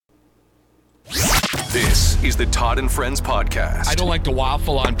is the Todd and Friends podcast. I don't like to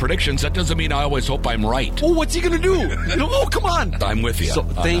waffle on predictions. That doesn't mean I always hope I'm right. Oh, what's he going to do? Oh, come on. I'm with you. So,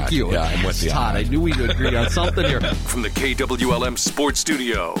 thank you. Yeah, I'm with you. Todd, I knew we'd agree on something here. From the KWLM Sports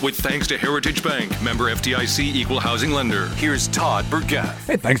Studio, with thanks to Heritage Bank, member FDIC, equal housing lender. Here's Todd Burgett.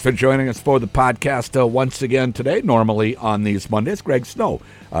 Hey, thanks for joining us for the podcast once again today. Normally on these Mondays, Greg Snow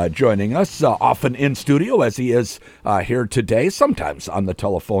joining us, often in studio as he is here today, sometimes on the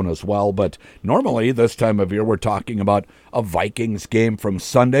telephone as well. But normally this time of year, we're talking about a Vikings game from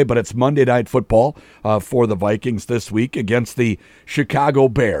Sunday, but it's Monday Night Football for the Vikings this week against the Chicago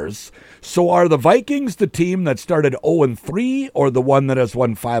Bears. So are the Vikings the team that started 0-3 or the one that has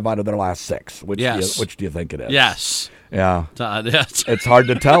won 5 out of their last 6? Which do you think it is? Yes. Yeah. Todd, yes. It's hard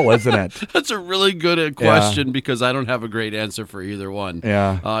to tell, isn't it? That's a really good question because I don't have a great answer for either one.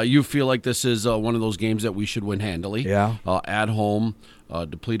 Yeah. You feel like this is one of those games that we should win handily. Yeah. At home,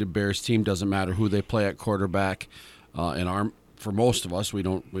 depleted Bears team, doesn't matter who they play at quarterback. For most of us, we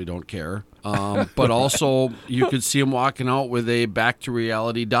don't care. But also, you could see him walking out with a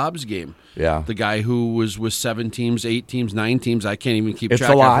back-to-reality Dobbs game. Yeah. The guy who was with 7 teams, 8 teams, 9 teams, I can't even keep It's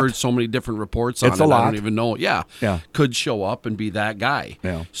track. a lot. I've heard so many different reports on It's it. a lot. I don't even know. Yeah. Could show up and be that guy.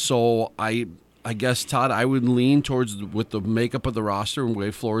 Yeah. So I guess, Todd, I would lean towards, with the makeup of the roster and the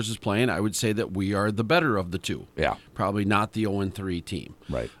way Flores is playing, I would say that we are the better of the two. Yeah. Probably not the 0-3 team.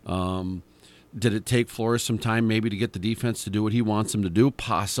 Right. Did it take Flores some time maybe to get the defense to do what he wants them to do?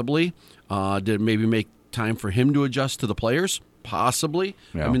 Possibly. Did it maybe make time for him to adjust to the players? Possibly.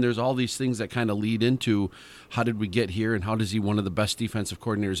 Yeah. I mean, there's all these things that kind of lead into how did we get here and how does he one of the best defensive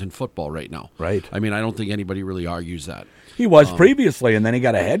coordinators in football right now? Right. I mean, I don't think anybody really argues that. He was previously, and then he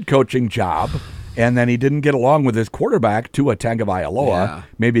got a head coaching job, and then he didn't get along with his quarterback, Tua Tagovailoa, Yeah.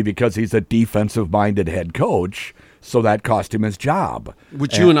 maybe because he's a defensive-minded head coach, so that cost him his job.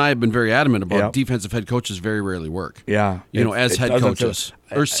 Which you and I have been very adamant about. Yeah. Defensive head coaches very rarely work. Yeah. As head coaches.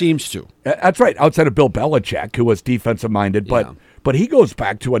 Or seems to. That's right, outside of Bill Belichick, who was defensive-minded, but he goes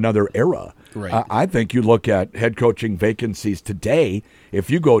back to another era. Right. I think you look at head coaching vacancies today, if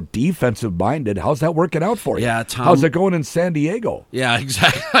you go defensive-minded, how's that working out for you? Yeah, Tom. How's it going in San Diego? Yeah,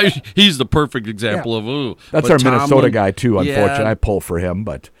 exactly. He's the perfect example of ooh. That's But our Minnesota Tomlin, guy, too, unfortunately. yeah. I pull for him,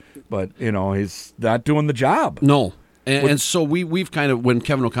 but he's not doing the job. No. And so we've kind of, when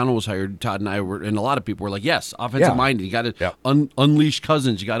Kevin O'Connell was hired, Todd and I were, and a lot of people were like, yes, offensive minded. You got to unleash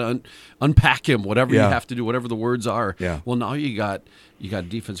Cousins. You got to unpack him, whatever you have to do, whatever the words are. Yeah. Well, now you got a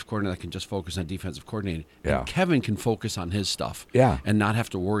defensive coordinator that can just focus on defensive coordinating. Yeah. And Kevin can focus on his stuff. Yeah. And not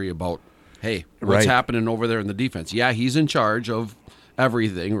have to worry about, hey, what's happening over there in the defense? Yeah, he's in charge of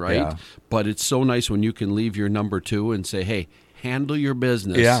everything, right? Yeah. But it's so nice when you can leave your number 2 and say, hey, handle your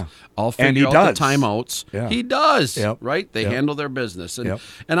business. Yeah. I'll And figure he out does. the timeouts. Yeah. He does. Yep. Right? They Yep. handle their business. And Yep.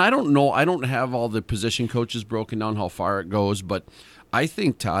 and I don't know, I don't have all the position coaches broken down how far it goes, but I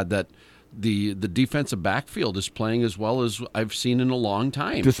think, Todd, that the defensive backfield is playing as well as I've seen in a long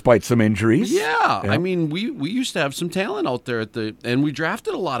time. Despite some injuries. Yeah, Yep. I mean, we used to have some talent out there and we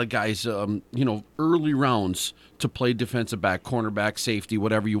drafted a lot of guys, early rounds to play defensive back, cornerback, safety,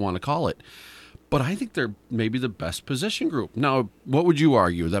 whatever you want to call it. But I think they're maybe the best position group. Now, what would you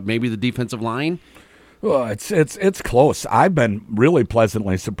argue? That maybe the defensive line? Well, it's close. I've been really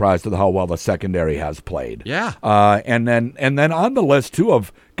pleasantly surprised with how well the secondary has played. Yeah. And then on the list too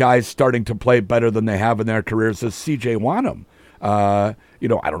of guys starting to play better than they have in their careers is C.J. Wanham. I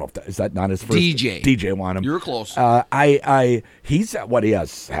don't know if is that not his first DJ Wanham. You're close. He's he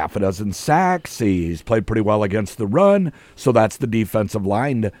has half a dozen sacks. He's played pretty well against the run, so that's the defensive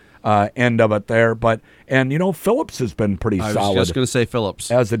line end of it there. But Phillips has been pretty solid. I was just going to say Phillips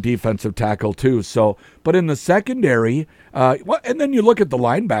as a defensive tackle too. So, but in the secondary, and then you look at the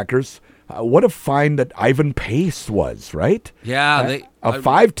linebackers. What a find that Ivan Pace was, right? Yeah, a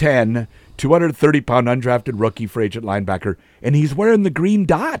 5'10", 230-pound undrafted rookie free agent linebacker, and he's wearing the green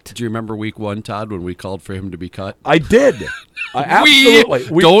dot. Do you remember week 1, Todd, when we called for him to be cut? I did. Absolutely.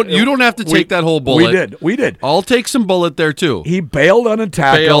 You don't have to take that whole bullet. We did. I'll take some bullet there, too. He bailed on a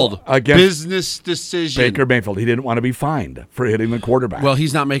tackle against business decision. Baker Mayfield. He didn't want to be fined for hitting the quarterback. Well,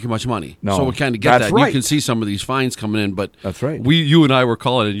 he's not making much money. No. So we kind of get That's that. right. You can see some of these fines coming in, but that's right. You and I were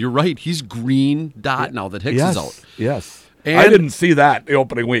calling it. You're right. He's green dot now that Hicks is out. Yes. And I didn't see that the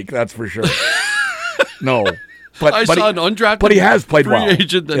opening week, that's for sure. No. I saw an undrafted but he has played free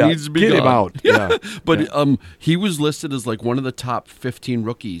agent that needs to be Get gone. him out. Yeah. But he was listed as like one of the top 15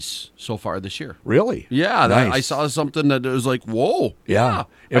 rookies so far this year. Really? Yeah. Nice. I saw something that was like, whoa. Yeah.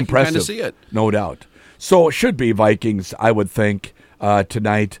 Impressive. I can kind of see it. No doubt. So it should be Vikings, I would think,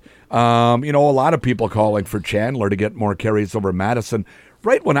 tonight. A lot of people calling for Chandler to get more carries over Madison.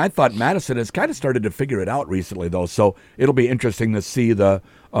 right when I thought Madison has kind of started to figure it out recently, though. So it'll be interesting to see the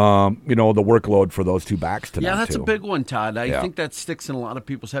the workload for those two backs tonight. Yeah, that's too. a big one, Todd. I think that sticks in a lot of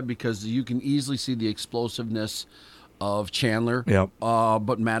people's head because you can easily see the explosiveness of Chandler. Yep.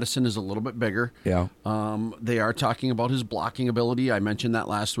 But Madison is a little bit bigger. Yeah. They are talking about his blocking ability. I mentioned that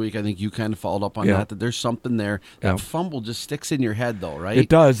last week. I think you kind of followed up on that there's something there. That fumble just sticks in your head, though, right? It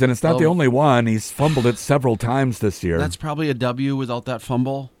does, and it's not the only one. He's fumbled it several times this year. That's probably a W without that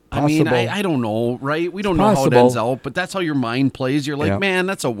fumble. Possible. I mean, I don't know, right? We don't know how it ends out, but that's how your mind plays. You're like, man,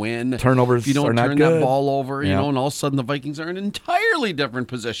 that's a win. Turnovers if you don't are not turn good. that ball over, and all of a sudden the Vikings are in an entirely different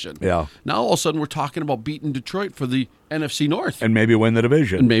position. Yeah. Now all of a sudden we're talking about beating Detroit for the NFC North. And maybe win the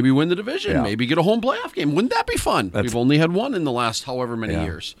division. Yeah. Maybe get a home playoff game. Wouldn't that be fun? We've only had one in the last however many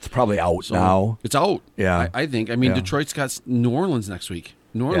years. It's probably out now. It's out. Yeah. I think. I mean, Detroit's got New Orleans next week.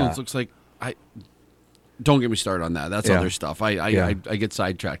 New Orleans looks like don't get me started on that. That's other stuff. I get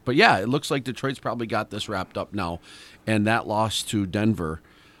sidetracked. But, it looks like Detroit's probably got this wrapped up now. And that loss to Denver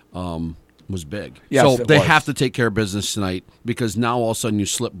was big. Yes, so they have to take care of business tonight because now all of a sudden you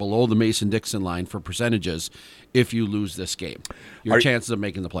slip below the Mason-Dixon line for percentages if you lose this game. Your chances of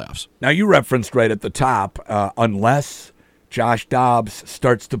making the playoffs. Now, you referenced right at the top, unless Josh Dobbs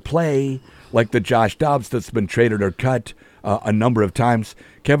starts to play like the Josh Dobbs that's been traded or cut a number of times.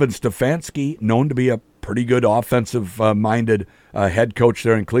 Kevin Stefanski, known to be a pretty good offensive-minded head coach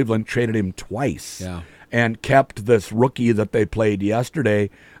there in Cleveland, traded him twice and kept this rookie that they played yesterday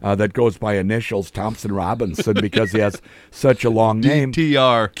that goes by initials, Thompson Robinson, because he has such a long name.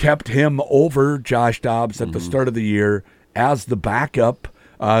 DTR. Kept him over Josh Dobbs at the start of the year as the backup.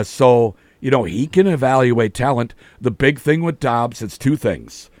 So, he can evaluate talent. The big thing with Dobbs, it's two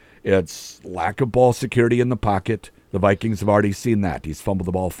things. It's lack of ball security in the pocket. The Vikings have already seen that. He's fumbled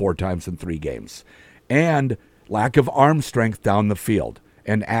the ball 4 times in 3 games. And lack of arm strength down the field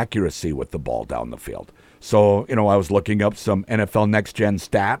and accuracy with the ball down the field. So, I was looking up some NFL Next Gen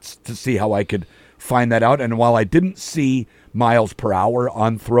stats to see how I could find that out. And while I didn't see miles per hour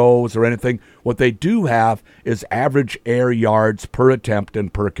on throws or anything, what they do have is average air yards per attempt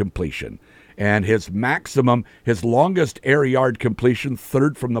and per completion. And his longest air yard completion,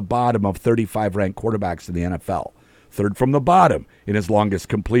 third from the bottom of 35 ranked quarterbacks in the NFL. Third from the bottom in his longest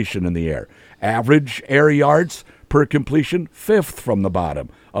completion in the air. Average air yards per completion, 5th from the bottom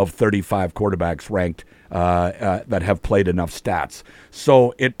of 35 quarterbacks ranked that have played enough stats.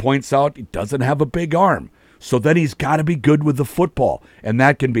 So it points out he doesn't have a big arm. So then he's got to be good with the football, and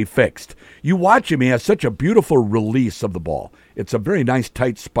that can be fixed. You watch him, he has such a beautiful release of the ball. It's a very nice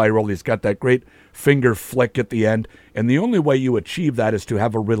tight spiral. He's got that great finger flick at the end, and the only way you achieve that is to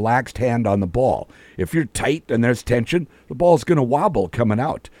have a relaxed hand on the ball. If you're tight and there's tension, the ball's going to wobble coming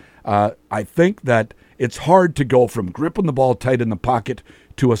out. I think that it's hard to go from gripping the ball tight in the pocket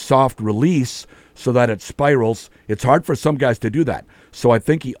to a soft release so that it spirals. It's hard for some guys to do that. So I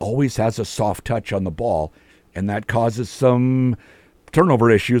think he always has a soft touch on the ball, and that causes some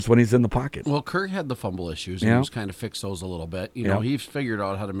turnover issues when he's in the pocket. Well, Kirk had the fumble issues, and he's kind of fixed those a little bit. He's figured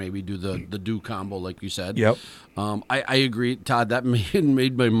out how to maybe do the do combo, like you said. Yep. I agree, Todd. That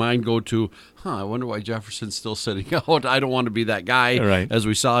made my mind go to, I wonder why Jefferson's still sitting out. I don't want to be that guy. Right. As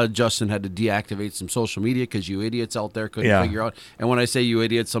we saw, Justin had to deactivate some social media because you idiots out there couldn't figure out. And when I say you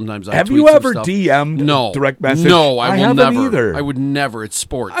idiots, sometimes I have tweet you some ever stuff. DM'd direct message? No, I will haven't never. either. I would never. It's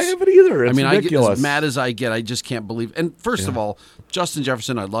sports. I haven't either. It's ridiculous. I get as mad as I get. I just can't believe. And first of all, Justin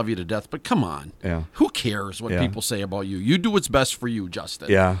Jefferson, I love you to death, but come on. Yeah. Who cares what people say about you? You do what's best for you,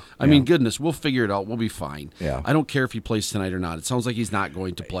 Justin. Yeah. I mean, goodness, we'll figure it out. We'll be fine. Yeah. I don't care if he plays tonight or not. It sounds like he's not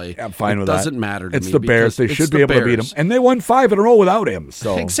going to play. I'm fine with that. It doesn't matter to me. It's the Bears. They should be able to beat them. And they won 5 in a row without him.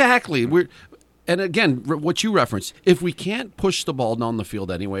 So exactly. And again, what you referenced, if we can't push the ball down the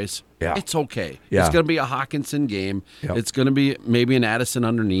field anyways, it's okay. Yeah. It's going to be a Hawkinson game. Yep. It's going to be maybe an Addison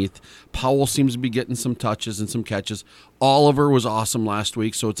underneath. Powell seems to be getting some touches and some catches. Oliver was awesome last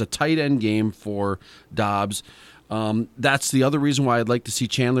week, so it's a tight end game for Dobbs. That's the other reason why I'd like to see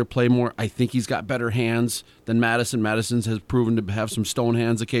Chandler play more. I think he's got better hands than Madison. Madison's has proven to have some stone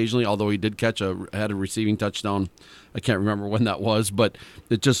hands occasionally, although he did had a receiving touchdown. I can't remember when that was, but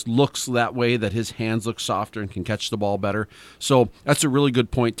it just looks that way, that his hands look softer and can catch the ball better. So that's a really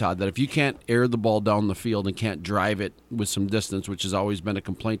good point, Todd, that if you can't air the ball down the field and can't drive it with some distance, which has always been a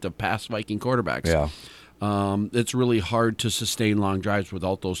complaint of past Viking quarterbacks, it's really hard to sustain long drives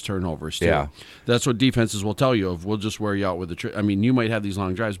without those turnovers, too. Yeah. That's what defenses will tell you of. We'll just wear you out with the I mean, you might have these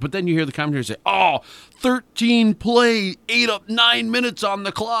long drives, but then you hear the commentators say, 13 play, 8 up, 9 minutes on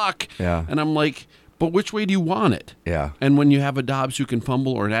the clock. Yeah. And I'm like, but which way do you want it? Yeah. And when you have a Dobbs who can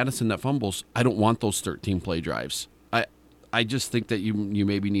fumble or an Addison that fumbles, I don't want those 13 play drives. I just think that you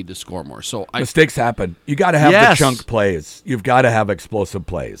maybe need to score more. So mistakes happen. You got to have the chunk plays. You've got to have explosive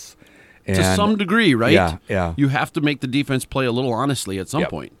plays. And to some degree, right? Yeah. You have to make the defense play a little honestly at some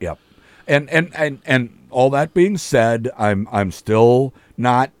point. Yep. And all that being said, I'm still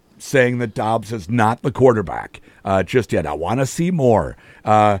not saying that Dobbs is not the quarterback just yet. I want to see more.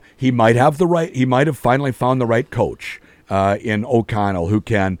 He might have finally found the right coach in O'Connell, who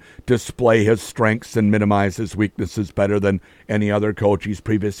can display his strengths and minimize his weaknesses better than any other coach he's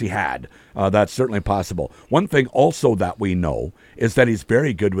previously had. That's certainly possible. One thing also that we know is that he's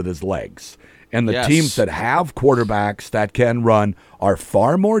very good with his legs. And the teams that have quarterbacks that can run are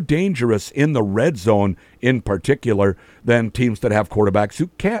far more dangerous in the red zone in particular than teams that have quarterbacks who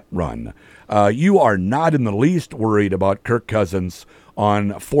can't run. You are not in the least worried about Kirk Cousins on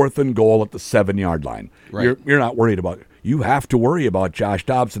 4th and goal at the 7-yard line. Right. You're not worried about it. You have to worry about Josh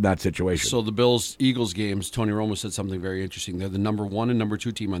Dobbs in that situation. So the Bills-Eagles games, Tony Romo said something very interesting. They're the number 1 and number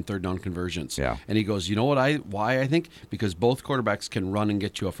 2 team on third down conversions. Yeah. And he goes, you know why I think? Because both quarterbacks can run and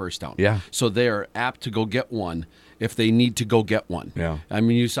get you a first down. Yeah. So they are apt to go get one if they need to go get one. Yeah. I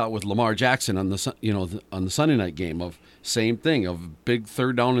mean, you saw it with Lamar Jackson on the Sunday night game of same thing of big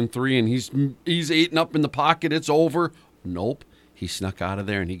 3rd down and 3, and he's eating up in the pocket. It's over. Nope. He snuck out of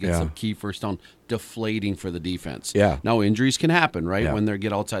there, and he gets a key first down, deflating for the defense. Yeah. Now, injuries can happen, right, Yeah. when they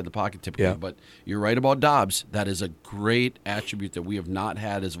get outside the pocket typically. Yeah. But you're right about Dobbs. That is a great attribute that we have not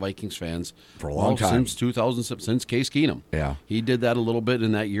had as Vikings fans For a long time. since 2000, since Case Keenum. Yeah. He did that a little bit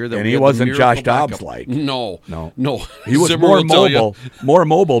in that year. And he wasn't Josh Dobbs like. No. He was Zimmer more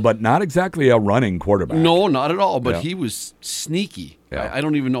mobile, but not exactly a running quarterback. No, not at all. But Yeah. he was sneaky. Yeah. I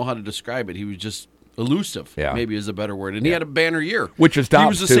don't even know how to describe it. He was just elusive, maybe is a better word. And he had a banner year. Which is Dobbs, He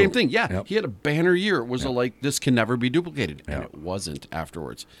was the too. same thing. Yeah, Yep. he had a banner year. It was this can never be duplicated. And it wasn't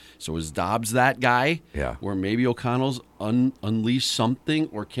afterwards. So is Dobbs that guy? Yeah. Where maybe O'Connell's unleashed something,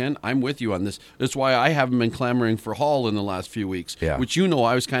 or Ken? I'm with you on this. That's why I haven't been clamoring for Hall in the last few weeks. Yeah. Which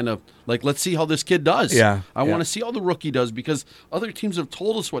I was kind of like, let's see how this kid does. Yeah. I want to see how the rookie does because other teams have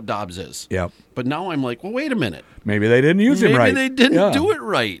told us what Dobbs is. Yep. But now I'm like, well, wait a minute. Maybe they didn't use him right. Maybe they didn't do it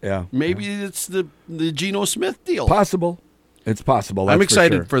right. Yeah. Maybe it's the Geno Smith deal. Possible. It's possible. That's I'm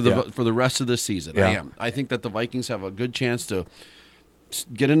excited for, sure. for the rest of this season. Yeah. I am. I think that the Vikings have a good chance to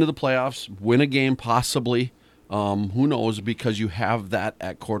get into the playoffs, win a game possibly. Who knows? Because you have that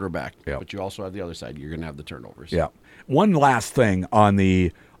at quarterback. Yeah. But you also have the other side. You're going to have the turnovers. Yeah. One last thing on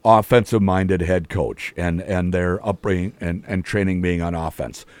the offensive-minded head coach and their upbringing and training being on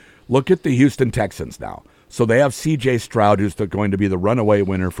offense. Look at the Houston Texans now. So they have C.J. Stroud, who's going to be the runaway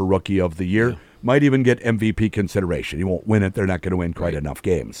winner for Rookie of the Year. Yeah. Might even get MVP consideration. He won't win it. They're not going to win quite enough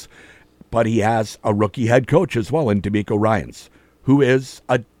games. But he has a rookie head coach as well in D'Amico Ryans, who is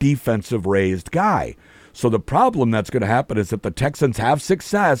a defensive-raised guy. So the problem that's going to happen is if the Texans have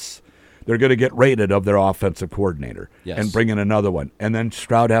success, they're going to get rated of their offensive coordinator and bring in another one. And then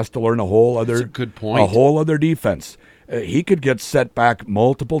Stroud has to learn a whole other defense. He could get set back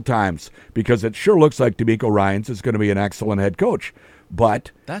multiple times because it sure looks like D'Amico Ryans is going to be an excellent head coach.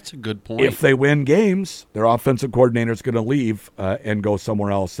 But that's a good point. If they win games, their offensive coordinator is going to leave and go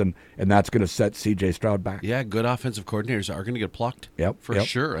somewhere else, and that's going to set C.J. Stroud back. Yeah, good offensive coordinators are going to get plucked. For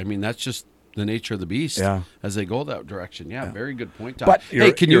sure. I mean, that's just the nature of the beast as they go that direction. Yeah, very good point, Todd. But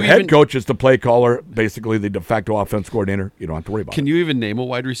your head coach is the play caller, basically the de facto offense coordinator. You don't have to worry about it. Can you even name a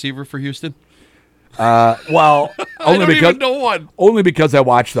wide receiver for Houston? Well, only because I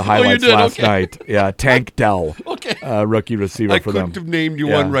watched the highlights last night. Yeah, Tank Dell, rookie receiver for them. I couldn't have named you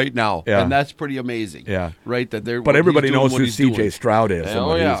one right now, and that's pretty amazing. Yeah, right. But everybody knows who C.J. Stroud is and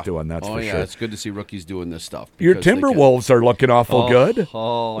what he's doing. That's for sure. It's good to see rookies doing this stuff. Your Timberwolves are looking awful good.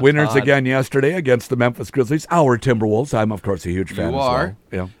 Winners Todd. Again yesterday against the Memphis Grizzlies. Our Timberwolves. I'm of course a huge fan. You are. As well.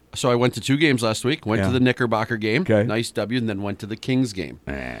 Yeah. So I went to 2 games last week. Went to the Knickerbocker game. Okay. Nice W. And then went to the Kings game.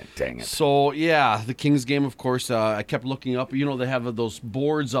 Dang it. So, the Kings game, of course, I kept looking up. You know, they have those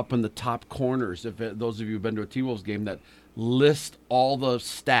boards up in the top corners. If those of you who've been to a T-Wolves game that list all the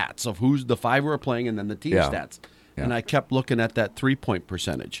stats of who's the 5 who are playing and then the team stats. Yeah. And I kept looking at that 3-point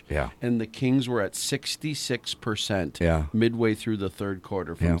percentage. Yeah. And the Kings were at 66% midway through the third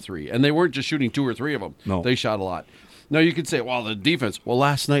quarter from 3. And they weren't just shooting 2 or 3 of them. No. They shot a lot. Now, you could say, well, the defense. Well,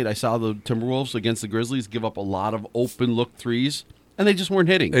 last night I saw the Timberwolves against the Grizzlies give up a lot of open look threes, and they just weren't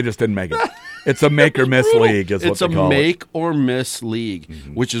hitting. They just didn't make it. It's a make or miss league is what they call it. It's a make or miss league,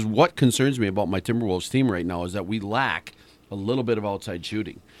 which is what concerns me about my Timberwolves team right now is that we lack a little bit of outside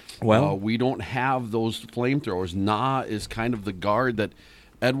shooting. Well, we don't have those flamethrowers. Na is kind of the guard that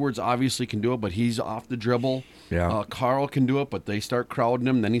Edwards obviously can do it, but he's off the dribble. Yeah. Carl can do it, but they start crowding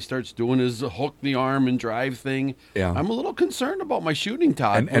him. Then he starts doing his hook the arm and drive thing. Yeah. I'm a little concerned about my shooting,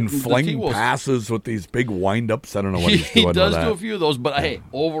 Todd. And fling passes with these big wind-ups. I don't know what he's doing He does with do that. a few of those, but hey,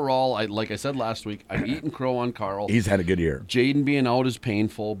 overall, like I said last week, I'm eating crow on Carl. He's had a good year. Jaden being out is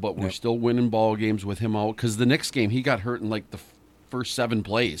painful, but we're still winning ball games with him out, because the next game he got hurt in like the first 7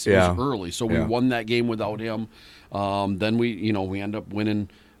 plays. It was early, so we won that game without him. Then we end up winning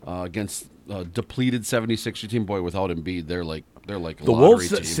against a depleted 76er team. Boy, without Embiid, they're like a The lottery Wolves,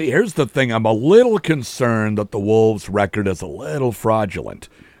 team. see, here's the thing. I'm a little concerned that the Wolves' record is a little fraudulent.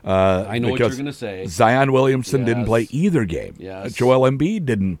 I know what you're because going to say. Zion Williamson didn't Yes. play either game. Yes. Joel Embiid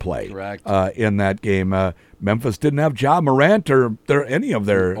didn't play. Correct. In that game. Memphis didn't have Ja Morant or any of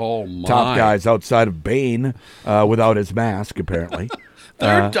their top guys outside of Bane without his mask, apparently.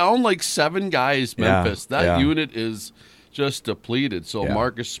 They're down like 7 guys, Memphis. Yeah, That unit is just depleted. So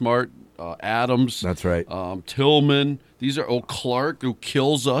Marcus Smart, Adams. That's right. Tillman. These are Clark, who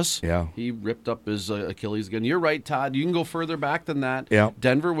kills us. Yeah. He ripped up his Achilles again. You're right, Todd. You can go further back than that. Yeah.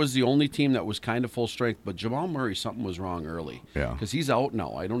 Denver was the only team that was kind of full strength, but Jamal Murray, something was wrong early. Yeah. Because he's out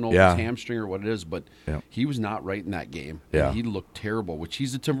now. I don't know Yeah. if it's hamstring or what it is, but he was not right in that game. Yeah. And he looked terrible, which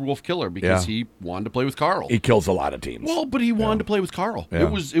he's a Timberwolf killer because he wanted to play with Carl. He kills a lot of teams. Well, but he wanted to play with Carl. Yeah.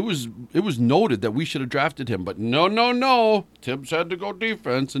 It was noted that we should have drafted him, but no. Tibbs had to go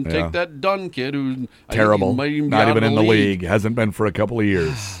defense and take that Dunn kid who terrible. might even be Not out even of in the league. Hasn't been for a couple of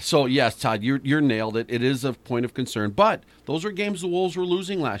years. So yes, Todd, you're nailed it. It is a point of concern, but those are games the Wolves were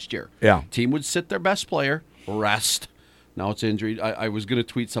losing last year. Yeah. Team would sit their best player, rest. Now it's injured. I was going to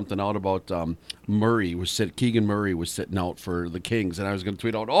tweet something out about Keegan Murray was sitting out for the Kings, and I was going to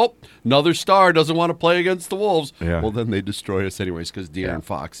tweet out, another star doesn't want to play against the Wolves. Yeah. Well, then they destroy us anyways because De'Aaron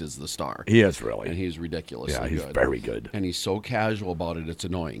Fox is the star. He is really. And he's ridiculously Yeah, he's good. very good. And he's so casual about it, it's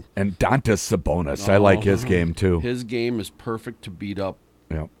annoying. And Dantas Sabonis. I like his game, too. His game is perfect to beat up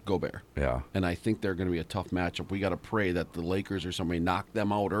Gobert. Yeah. And I think they're going to be a tough matchup. We got to pray that the Lakers or somebody knock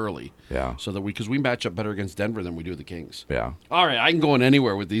them out early. Yeah. So that because we match up better against Denver than we do the Kings. Yeah. All right, I can go in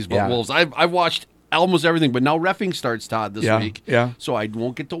anywhere with these Wolves. I've watched almost everything, but now reffing starts, Todd, this week. Yeah. So I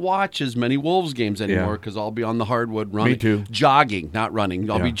won't get to watch as many Wolves games anymore because I'll be on the hardwood running. Me too. Jogging, not running.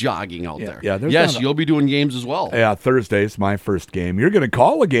 I'll be jogging out there. Yeah, yes, you'll be doing games as well. Yeah, Thursday's my first game. You're going to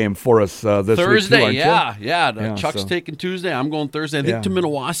call a game for us this Thursday, week, too, aren't you? yeah. Chuck's taking Tuesday. I'm going Thursday. I think to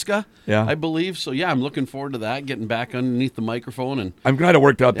Minnewaska, I believe. So, I'm looking forward to that, getting back underneath the microphone. And I'm glad it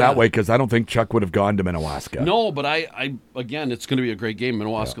worked out that way because I don't think Chuck would have gone to Minnewaska. No, but I again, it's going to be a great game.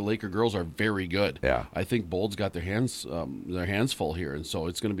 Minnewaska Laker girls are very good. Yeah. I think Bold's got their hands full here, and so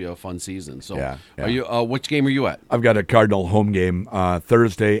it's going to be a fun season. So, Are you? Which game are you at? I've got a Cardinal home game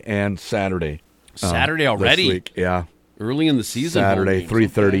Thursday and Saturday. Saturday already? This week, yeah. Early in the season. Saturday,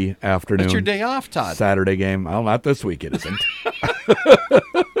 3:30 afternoon. That's your day off, Todd. Saturday game. Well, not this week. It isn't.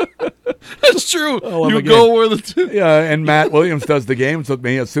 That's true. I'm You a go where the Yeah, and Matt Williams does the games with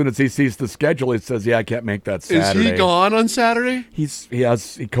me. As soon as he sees the schedule, he says, "Yeah, I can't make that Saturday." Is he gone on Saturday? He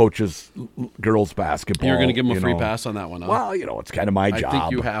coaches girls basketball. You're going to give him a free pass on that one, huh? Well, it's kind of my job. I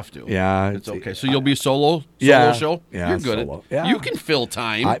think you have to. Yeah, it's okay. So you'll be solo show. Yeah, you're good. solo. Yeah. You can fill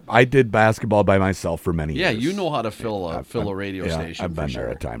time. I did basketball by myself for many years. Yeah, you know how to fill a radio station. I've been for there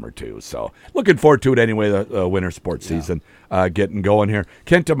sure. a time or two. So looking forward to it anyway. The winter sports season getting going here.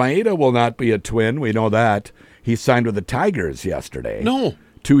 Kenta Maeda will not be a Twin. We know that. He signed with the Tigers yesterday. No.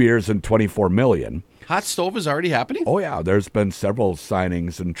 2 years and $24 million. Hot stove is already happening? Oh, yeah. There's been several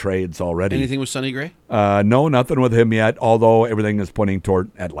signings and trades already. Anything with Sonny Gray? No, nothing with him yet, although everything is pointing toward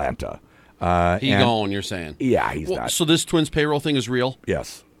Atlanta. Gone, you're saying? Yeah, he's not. So this Twins payroll thing is real?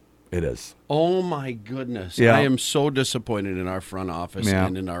 Yes, it is. Oh, my goodness. Yeah. I am so disappointed in our front office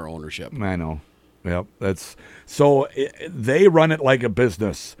and in our ownership. I know. Yep. They run it like a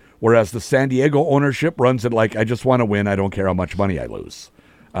business, whereas the San Diego ownership runs it like, I just want to win. I don't care how much money I lose.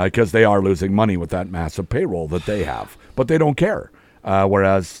 Because they are losing money with that massive payroll that they have. But they don't care.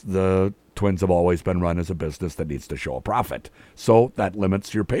 Whereas the Twins have always been run as a business that needs to show a profit. So that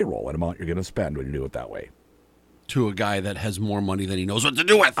limits your payroll and amount you're going to spend when you do it that way. To a guy that has more money than he knows what to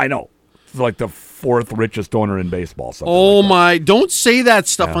do with. I know. It's like the 4th richest owner in baseball. Don't say that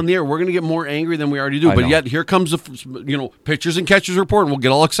stuff on the air. We're going to get more angry than we already do. But yet here comes the pitchers and catchers report, and we'll get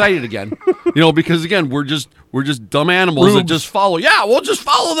all excited again. Because again, we're just dumb animals that just follow. Yeah, we'll just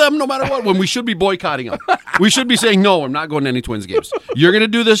follow them no matter what. When we should be boycotting them, we should be saying no. I'm not going to any Twins games. You're going to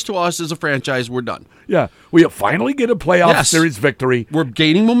do this to us as a franchise. We're done. Yeah, we finally get a playoff series victory. We're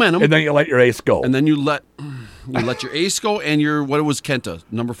gaining momentum, and then you let your ace go, and then you let your ace go, and what was Kenta,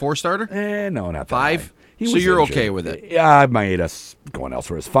 number 4 starter? No, not that 5. high. So you're okay with it? Yeah, I might. Going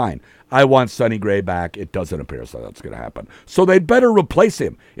elsewhere is fine. I want Sonny Gray back. It doesn't appear so that's going to happen. So they'd better replace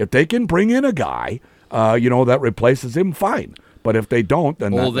him. If they can bring in a guy, that replaces him, fine. But if they don't,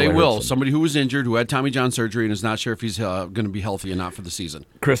 then they will. Somebody who was injured, who had Tommy John surgery, and is not sure if he's going to be healthy or not for the season.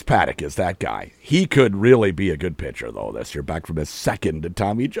 Chris Paddock is that guy. He could really be a good pitcher, though, this year, back from his second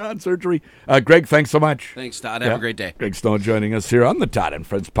Tommy John surgery. Greg, thanks so much. Thanks, Todd. Have a great day. Greg Snow joining us here on the Todd and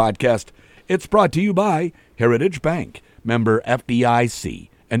Friends podcast. It's brought to you by Heritage Bank, member FDIC,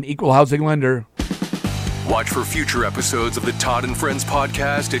 an equal housing lender. Watch for future episodes of the Todd and Friends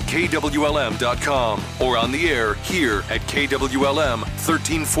podcast at KWLM.com or on the air here at KWLM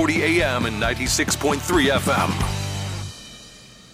 1340 AM and 96.3 FM.